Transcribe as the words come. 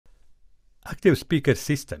Active speaker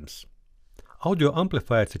systems. Audio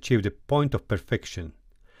amplifiers achieve the point of perfection.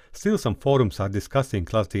 Still some forums are discussing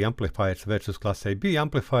Class D amplifiers versus Class AB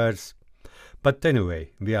amplifiers. But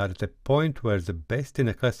anyway, we are at a point where the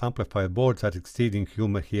best-in-class amplifier boards are exceeding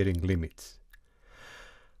human hearing limits.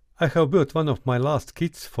 I have built one of my last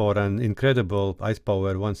kits for an incredible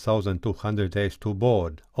IcePower 1200 AS2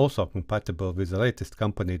 board, also compatible with the latest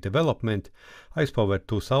company development IcePower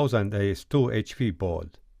 2000 AS2 HV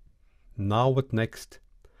board. Now what next?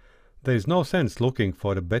 There is no sense looking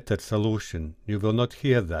for a better solution. You will not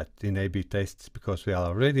hear that in A/B tests because we are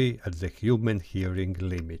already at the human hearing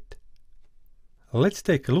limit. Let's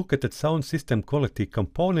take a look at the sound system quality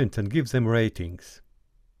components and give them ratings.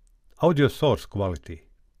 Audio source quality.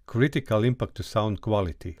 Critical impact to sound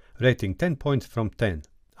quality. Rating 10 points from 10.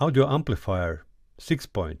 Audio amplifier 6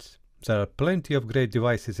 points. There are plenty of great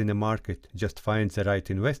devices in the market, just find the right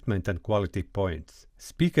investment and quality points.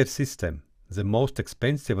 Speaker system. The most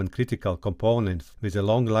expensive and critical component with a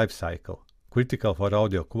long life cycle. Critical for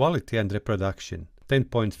audio quality and reproduction. 10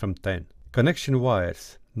 points from 10. Connection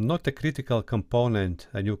wires. Not a critical component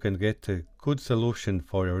and you can get a good solution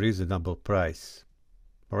for a reasonable price.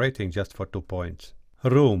 Rating just for 2 points.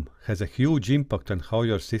 Room has a huge impact on how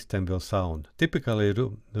your system will sound. Typically,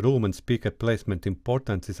 room and speaker placement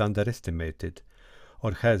importance is underestimated,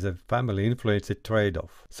 or has a family influence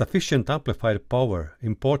trade-off. Sufficient amplifier power,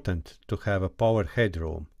 important to have a power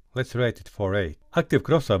headroom. Let's rate it for 8. Active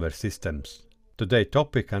crossover systems. Today's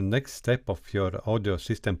topic and next step of your audio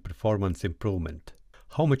system performance improvement.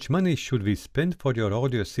 How much money should we spend for your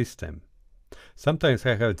audio system? Sometimes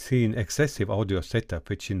I have seen excessive audio setup,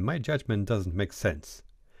 which in my judgment doesn't make sense.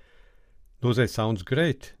 Do they sound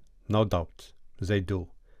great? No doubt, they do.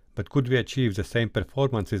 But could we achieve the same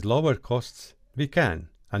performance with lower costs? We can,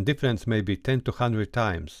 and difference may be 10 to 100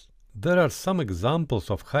 times. There are some examples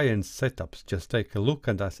of high-end setups. Just take a look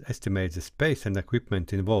and estimate the space and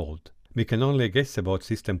equipment involved. We can only guess about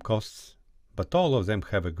system costs, but all of them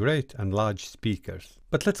have a great and large speakers.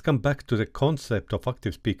 But let's come back to the concept of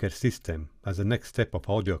active speaker system as the next step of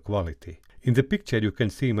audio quality. In the picture you can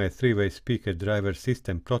see my 3-way speaker driver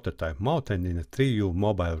system prototype mounted in a 3U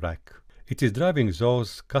mobile rack. It is driving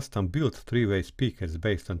those custom-built 3-way speakers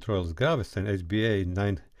based on Troyes Gravesen SBA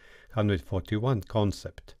 941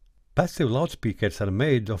 concept. Passive loudspeakers are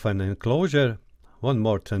made of an enclosure, one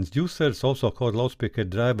more transducers, also called loudspeaker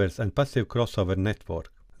drivers, and passive crossover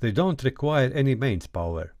network. They don't require any mains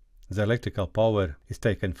power. The electrical power is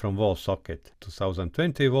taken from wall socket,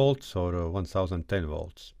 2020 volts or 1010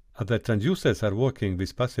 volts. Other transducers are working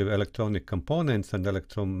with passive electronic components and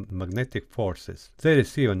electromagnetic forces. They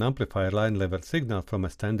receive an amplifier line level signal from a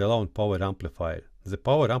standalone power amplifier. The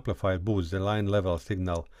power amplifier boosts the line level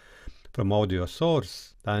signal from audio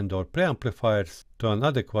source and or preamplifiers to an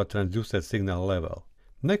adequate transducer signal level.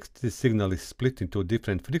 Next, this signal is split into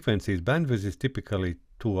different frequencies. Bandwidth is typically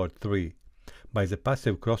 2 or 3 by the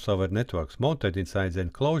passive crossover networks mounted inside the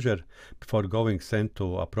enclosure before going sent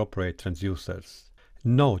to appropriate transducers.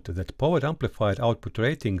 Note that power amplifier output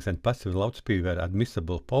ratings and passive loudspeaker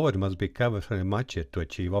admissible power must be carefully matched to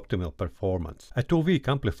achieve optimal performance. A 2-weak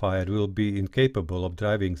amplifier will be incapable of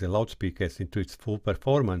driving the loudspeakers into its full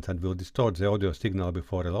performance and will distort the audio signal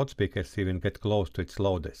before the loudspeakers even get close to its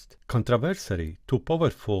loudest. Controversially, too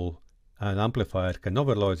powerful an amplifier can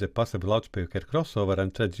overload the passive loudspeaker crossover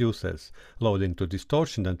and transducers, leading to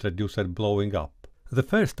distortion and transducer blowing up. The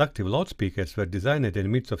first active loudspeakers were designed in the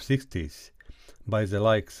mid-60s by the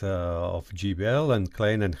likes of GBL and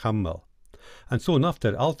Klein and Hammel, and soon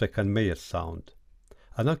after Altec and Meyer Sound.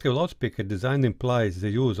 An active loudspeaker design implies the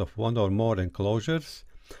use of one or more enclosures,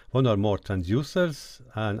 one or more transducers,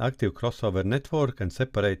 an active crossover network, and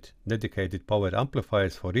separate dedicated power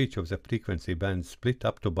amplifiers for each of the frequency bands split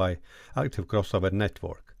up to by active crossover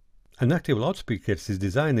network. An active loudspeaker is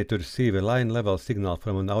designed to receive a line level signal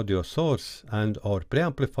from an audio source and or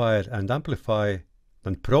preamplifier and amplify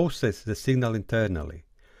and process the signal internally.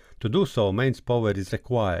 To do so, mains power is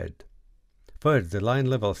required. First, the line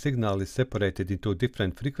level signal is separated into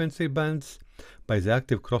different frequency bands by the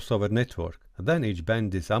active crossover network. Then each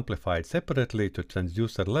band is amplified separately to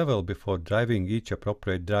transducer level before driving each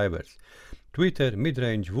appropriate drivers, tweeter,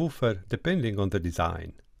 mid-range, woofer, depending on the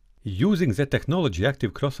design. Using the technology,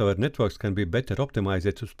 active crossover networks can be better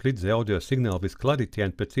optimized to split the audio signal with clarity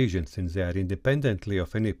and precision since they are independently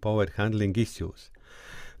of any power handling issues.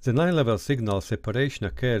 The line level signal separation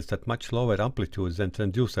occurs at much lower amplitudes than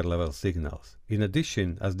transducer level signals. In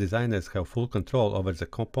addition, as designers have full control over the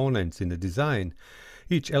components in the design,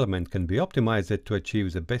 each element can be optimized to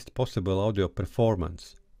achieve the best possible audio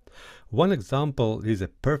performance. One example is a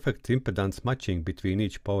perfect impedance matching between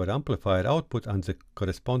each power amplifier output and the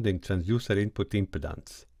corresponding transducer input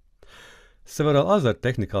impedance. Several other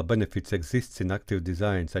technical benefits exist in active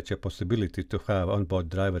design, such as possibility to have onboard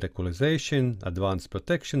driver equalization, advanced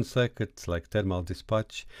protection circuits like thermal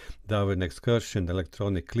dispatch, driver excursion,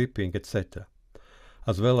 electronic clipping, etc.,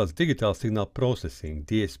 as well as digital signal processing,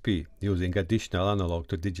 DSP, using additional analog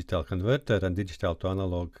to digital converter and digital to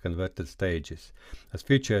analog converter stages, as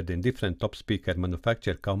featured in different top speaker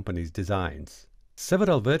manufacturer companies' designs.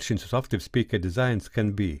 Several versions of active speaker designs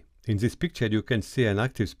can be. In this picture you can see an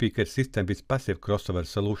active speaker system with passive crossover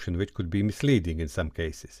solution, which could be misleading in some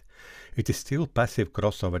cases. It is still passive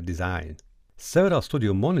crossover design. Several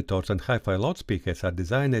studio monitors and hi-fi loudspeakers are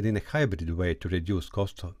designed in a hybrid way to reduce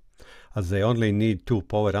cost, as they only need 2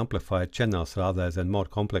 power amplifier channels rather than more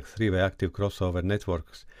complex 3-way active crossover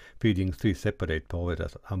networks feeding 3 separate power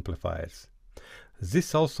amplifiers.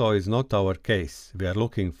 This also is not our case. We are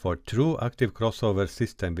looking for true active crossover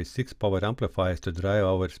system with 6 power amplifiers to drive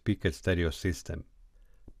our speaker stereo system.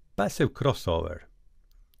 Passive crossover.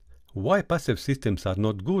 Why passive systems are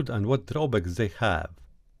not good and what drawbacks they have?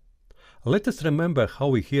 Let us remember how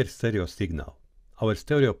we hear stereo signal. Our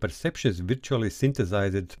stereo perception is virtually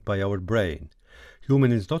synthesized by our brain.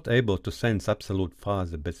 Human is not able to sense absolute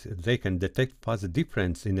phase, but they can detect phase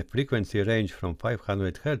difference in a frequency range from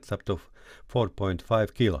 500 Hz up to 4.5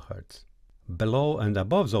 kHz. Below and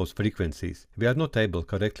above those frequencies, we are not able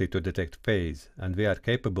correctly to detect phase, and we are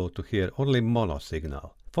capable to hear only mono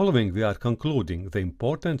signal. Following, we are concluding the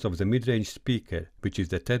importance of the mid-range speaker, which is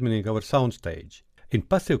determining our soundstage. In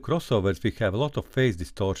passive crossovers, we have a lot of phase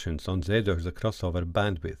distortions on the edge of the crossover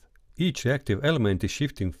bandwidth. Each reactive element is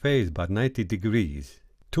shifting phase by 90 degrees.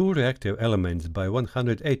 2 reactive elements by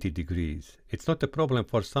 180 degrees. It's not a problem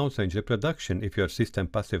for soundstage reproduction if your system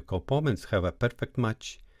passive components have a perfect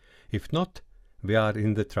match. If not, we are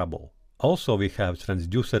in the trouble. Also, we have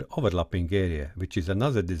transducer overlapping area, which is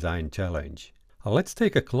another design challenge. Let's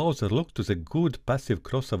take a closer look to the good passive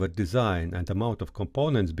crossover design and amount of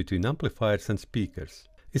components between amplifiers and speakers,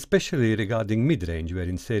 especially regarding mid-range, where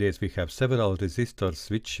in series we have several resistor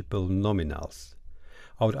switchable nominals.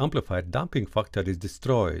 Our amplifier damping factor is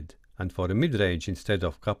destroyed, and for a mid-range, instead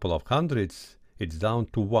of couple of hundreds, it's down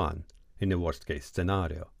to 1 in a worst-case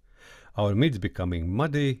scenario. Our mids becoming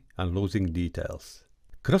muddy and losing details.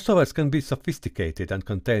 Crossovers can be sophisticated and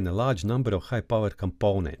contain a large number of high-power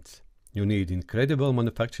components. You need incredible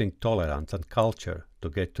manufacturing tolerance and culture to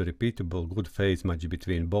get to repeatable good phase match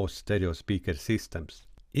between both stereo speaker systems.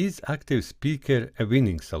 Is active speaker a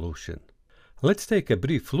winning solution? Let's take a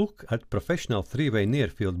brief look at professional 3-way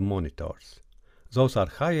near-field monitors. Those are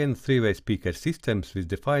high-end 3-way speaker systems with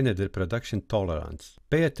defined reproduction tolerance.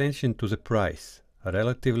 Pay attention to the price.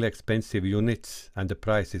 Relatively expensive units, and the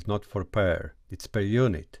price is not for pair, it's per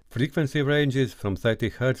unit. Frequency ranges from 30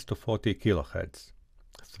 Hz to 40 kHz.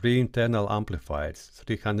 3 internal amplifiers,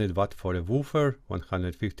 300 Watt for a woofer,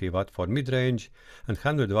 150 Watt for mid-range, and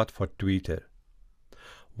 100 Watt for tweeter.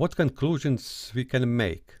 What conclusions we can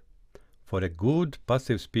make? For a good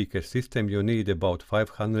passive speaker system you need about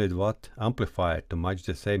 500 Watt amplifier to match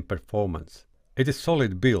the same performance. It is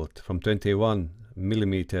solid built from 21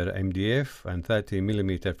 mm MDF and 30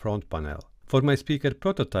 mm front panel. For my speaker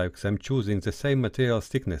prototypes I'm choosing the same material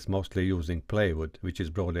thickness, mostly using plywood, which is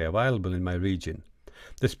broadly available in my region.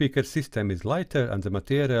 The speaker system is lighter and the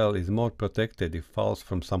material is more protected if falls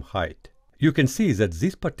from some height. You can see that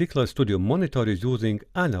this particular studio monitor is using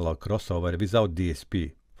analog crossover without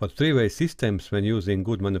DSP. For 3-way systems, when using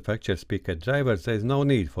good manufacturer speaker drivers, there is no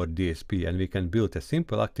need for DSP, and we can build a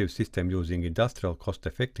simple active system using industrial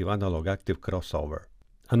cost-effective analog active crossover.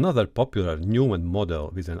 Another popular Neumann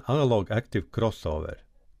model with an analog active crossover.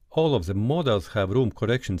 All of the models have room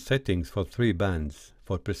correction settings for 3 bands.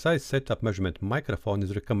 For precise setup measurement, microphone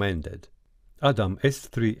is recommended. Adam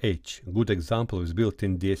S3H, good example, is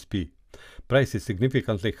built-in DSP. Price is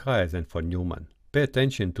significantly higher than for Neumann. Pay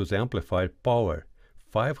attention to the amplifier power.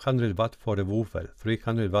 500 Watt for a woofer,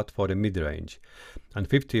 300 Watt for a mid-range, and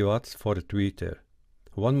 50 Watts for a tweeter.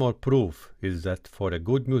 One more proof is that for a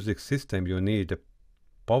good music system you need a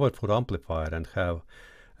powerful amplifier and have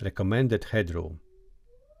recommended headroom.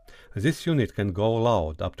 This unit can go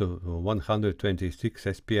loud up to 126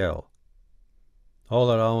 SPL.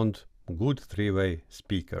 All around good 3-way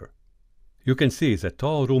speaker. You can see that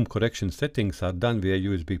all room correction settings are done via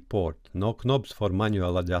USB port, no knobs for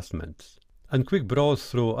manual adjustments. And quick browse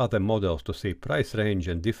through other models to see price range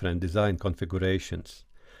and different design configurations.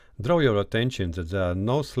 Draw your attention that there are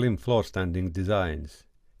no slim floor standing designs.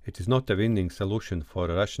 It is not a winning solution for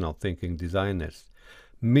rational thinking designers.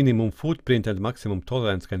 Minimum footprint and maximum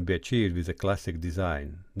tolerance can be achieved with a classic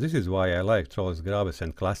design. This is why I like Trolls Graves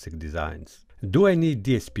and classic designs. Do I need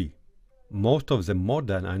DSP? Most of the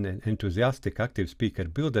modern and enthusiastic active speaker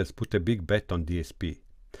builders put a big bet on DSP.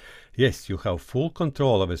 Yes, you have full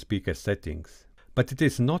control over speaker settings, but it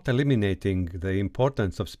is not eliminating the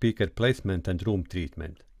importance of speaker placement and room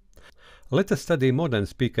treatment. Let us study modern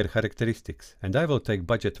speaker characteristics, and I will take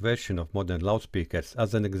budget version of modern loudspeakers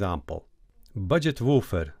as an example. Budget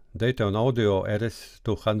woofer, Dayton Audio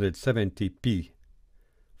RS270p,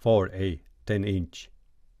 4A, 10-inch.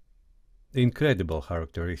 Incredible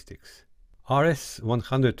characteristics.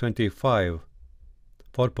 RS125,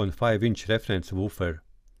 4.5-inch reference woofer,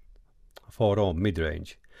 4-ohm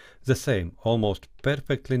mid-range. The same, almost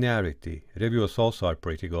perfect linearity. Reviews also are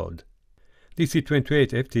pretty good.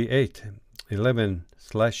 DC28 FT8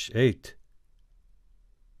 11/8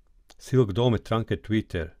 Silk Domed Trunket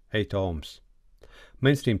tweeter, 8 ohms.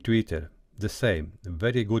 Mainstream tweeter, the same,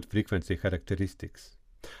 very good frequency characteristics.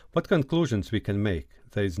 What conclusions we can make?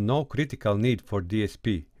 There is no critical need for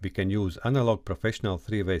DSP. We can use analog professional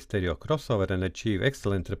 3-way stereo crossover and achieve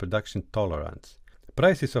excellent reproduction tolerance.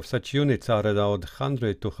 Prices of such units are around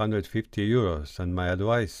 100 to 150 euros, and my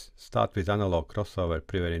advice, start with analog crossover,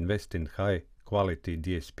 prefer invest in high quality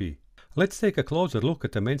DSP. Let's take a closer look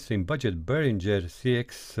at the mainstream budget Behringer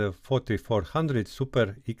CX4400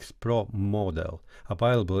 Super X Pro model,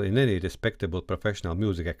 available in any respectable professional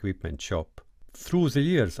music equipment shop. Through the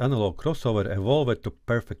years, analog crossover evolved to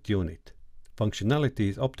perfect unit. Functionality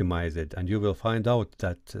is optimized, and you will find out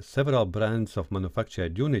that several brands of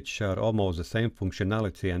manufactured units share almost the same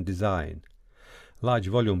functionality and design. Large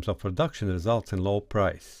volumes of production results in low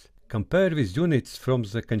price. Compare with units from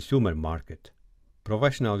the consumer market.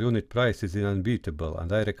 Professional unit price is unbeatable,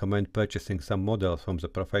 and I recommend purchasing some models from the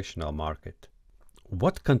professional market.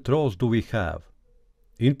 What controls do we have?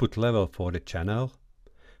 Input level for the channel,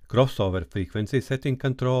 crossover frequency setting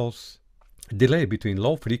controls, delay between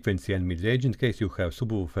low frequency and mid-range in case you have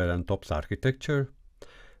subwoofer and tops architecture,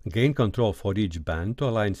 gain control for each band to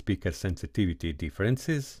align speaker sensitivity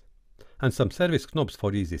differences, and some service knobs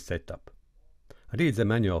for easy setup. Read the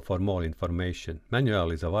manual for more information.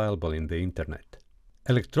 Manual is available in the internet.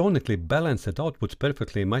 Electronically balanced outputs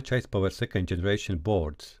perfectly match Ice Power second generation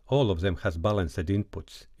boards. All of them has balanced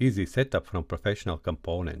inputs. Easy setup from professional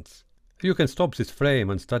components. You can stop this frame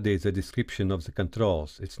and study the description of the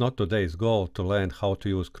controls. It's not today's goal to learn how to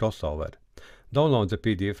use crossover. Download the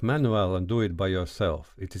PDF manual and do it by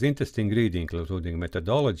yourself. It is interesting reading, including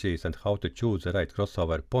methodologies and how to choose the right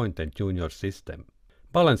crossover point and tune your system.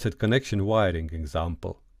 Balanced connection wiring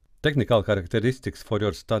example. Technical characteristics for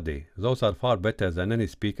your study. Those are far better than any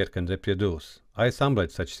speaker can reproduce. I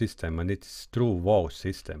assembled such system and it's true wow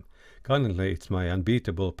system. Currently it's my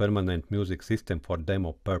unbeatable permanent music system for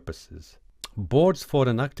demo purposes. Boards for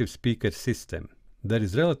an active speaker system. There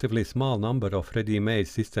is relatively small number of ready-made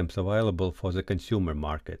systems available for the consumer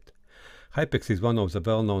market. Hypex is one of the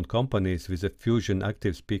well-known companies with a fusion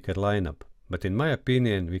active speaker lineup. But in my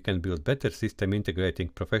opinion, we can build better system integrating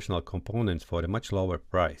professional components for a much lower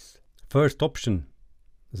price. First option,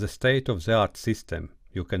 the state-of-the-art system.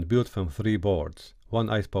 You can build from 3 boards. One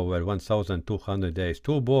Ice Power 1200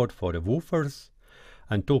 AS2 board for the woofers,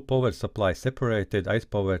 and 2 power supply separated Ice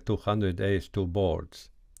Power 200 AS2 boards.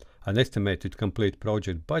 An estimated complete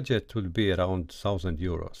project budget would be around 1000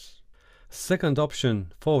 euros. Second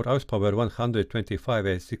option, 4 Ice Power 125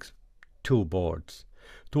 AS6 2 boards.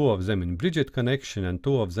 2 of them in bridged connection and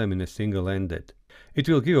 2 of them in a single-ended. It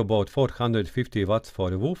will give about 450 watts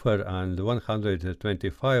for a woofer and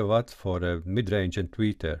 125 watts for a mid-range and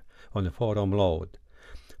tweeter on a 4-ohm load.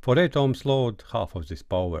 For 8 ohms load, half of this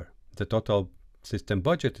power. The total system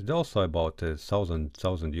budget is also about 1000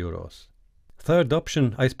 euros. Third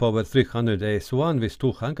option, Ice Power 300 AS1 with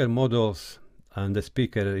 2 hanger modules and a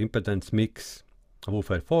speaker impedance mix.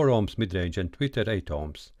 Woofer 4 ohms, mid-range and tweeter 8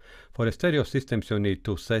 ohms. For a stereo systems you need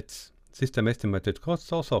 2 sets. System estimated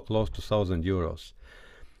costs also close to 1000 euros.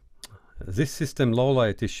 This system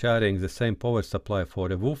lowlight is sharing the same power supply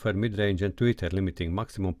for a woofer, mid-range and tweeter, limiting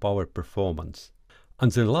maximum power performance.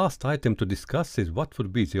 And the last item to discuss is what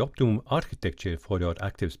would be the optimum architecture for your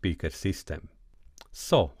active speaker system.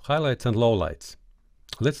 So, highlights and lowlights.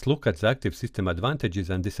 Let's look at the active system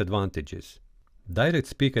advantages and disadvantages. Direct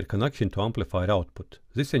speaker connection to amplifier output.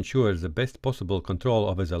 This ensures the best possible control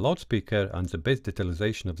over the loudspeaker and the best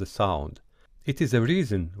detailing of the sound. It is a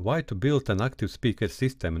reason why to build an active speaker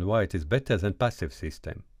system and why it is better than passive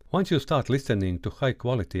system. Once you start listening to high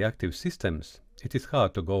quality active systems, it is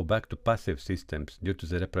hard to go back to passive systems due to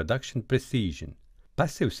the reproduction precision.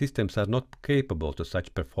 Passive systems are not capable to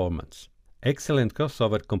such performance. Excellent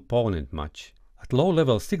crossover component match. At low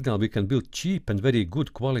level signal we can build cheap and very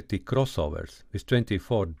good quality crossovers with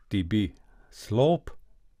 24 dB slope,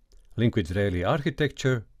 linked Rayleigh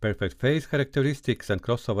architecture, perfect phase characteristics and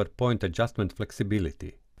crossover point adjustment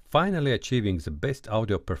flexibility. Finally achieving the best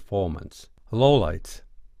audio performance. Lowlights.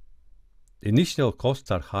 Initial costs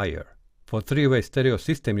are higher. For three-way stereo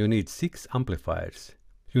system you need 6 amplifiers.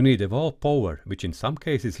 You need a wall power, which in some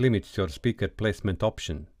cases limits your speaker placement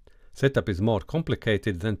option. Setup is more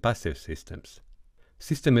complicated than passive systems.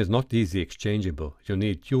 System is not easy exchangeable. You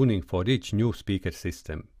need tuning for each new speaker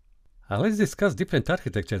system. Let's discuss different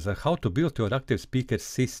architectures and how to build your active speaker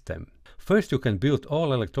system. First, you can build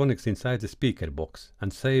all electronics inside the speaker box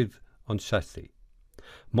and save on chassis.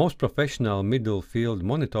 Most professional middle field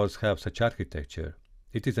monitors have such architecture.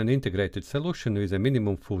 It is an integrated solution with a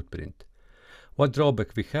minimum footprint. What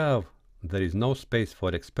drawback we have? There is no space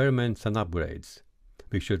for experiments and upgrades.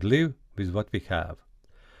 We should live with what we have.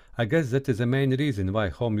 I guess that is the main reason why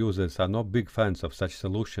home users are not big fans of such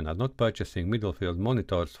solution and not purchasing middle field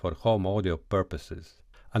monitors for home audio purposes.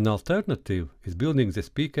 An alternative is building the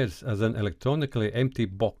speakers as an electronically empty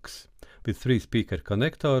box with 3 speaker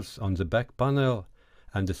connectors on the back panel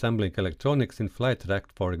and assembling electronics in flight rack,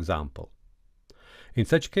 for example. In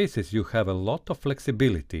such cases you have a lot of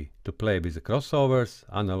flexibility to play with the crossovers,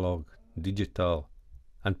 analog, digital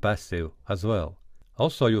and passive as well.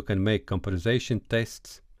 Also you can make comparison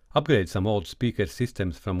tests, upgrade some old speaker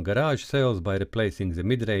systems from garage sales by replacing the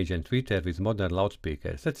mid-range and tweeter with modern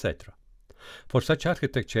loudspeakers, etc. For such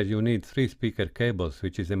architecture you need 3 speaker cables,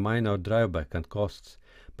 which is a minor drawback and costs,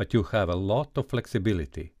 but you have a lot of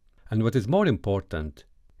flexibility. And what is more important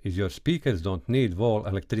is your speakers don't need wall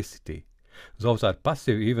electricity. Those are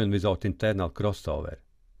passive even without internal crossover.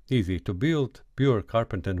 Easy to build, pure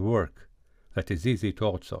carpenter work that is easy to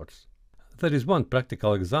outsource. There is one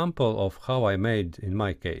practical example of how I made in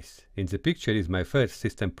my case. In the picture is my first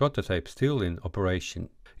system prototype still in operation.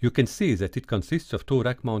 You can see that it consists of 2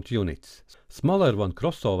 rack mount units. Smaller one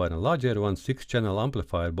crossover and larger one 6-channel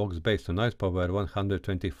amplifier box based on Noise Power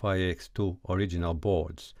 125AX2 original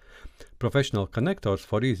boards. Professional connectors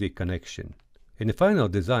for easy connection. In the final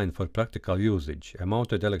design for practical usage, I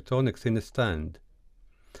mounted electronics in a stand.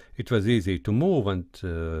 It was easy to move and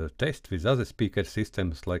test with other speaker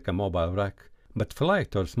systems like a mobile rack, but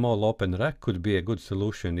flight or small open rack could be a good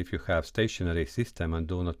solution if you have stationary system and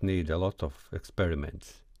do not need a lot of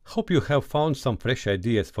experiments. Hope you have found some fresh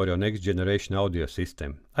ideas for your next generation audio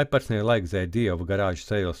system. I personally like the idea of garage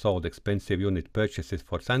sale sold expensive unit purchases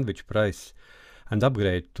for sandwich price and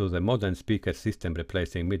upgrade to the modern speaker system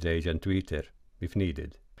replacing mid-range and tweeter if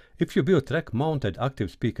needed. If you build rack-mounted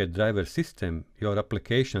active speaker driver system, your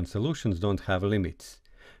application solutions don't have limits.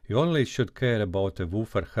 You only should care about the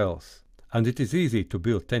woofer health. And it is easy to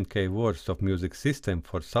build 10K worth of music system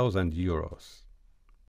for €1,000.